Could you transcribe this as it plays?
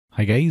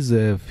Hi guys,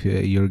 if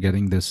you're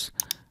getting this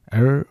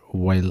error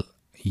while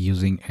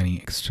using any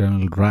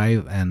external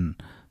drive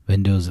and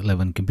Windows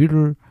 11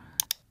 computer,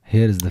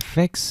 here is the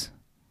fix.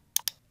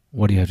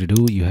 What you have to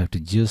do, you have to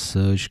just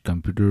search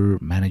computer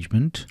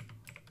management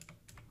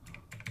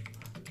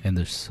in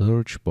the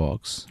search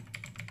box.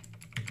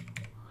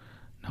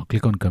 Now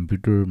click on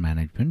computer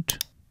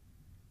management.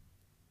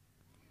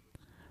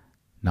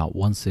 Now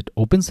once it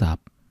opens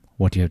up,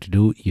 what you have to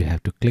do, you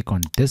have to click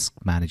on disk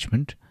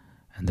management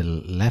and the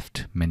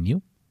left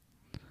menu,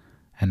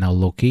 and now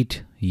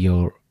locate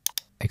your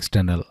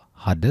external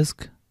hard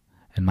disk.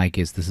 In my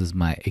case, this is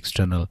my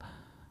external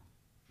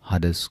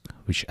hard disk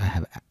which I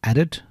have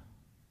added,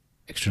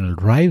 external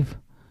drive.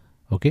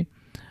 Okay,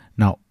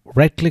 now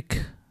right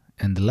click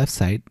in the left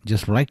side,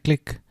 just right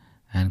click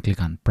and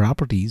click on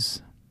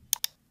properties.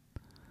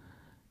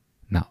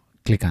 Now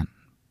click on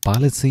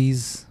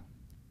policies,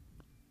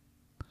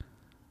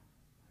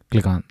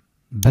 click on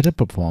better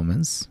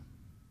performance,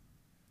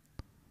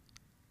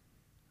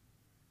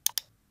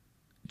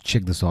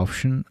 check this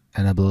option,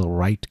 enable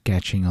write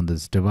caching on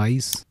this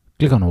device,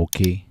 click on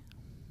OK.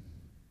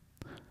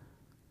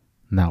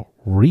 Now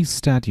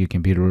restart your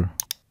computer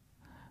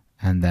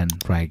and then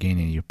try again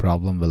and your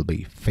problem will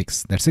be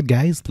fixed. That's it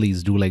guys.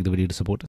 Please do like the video to support us.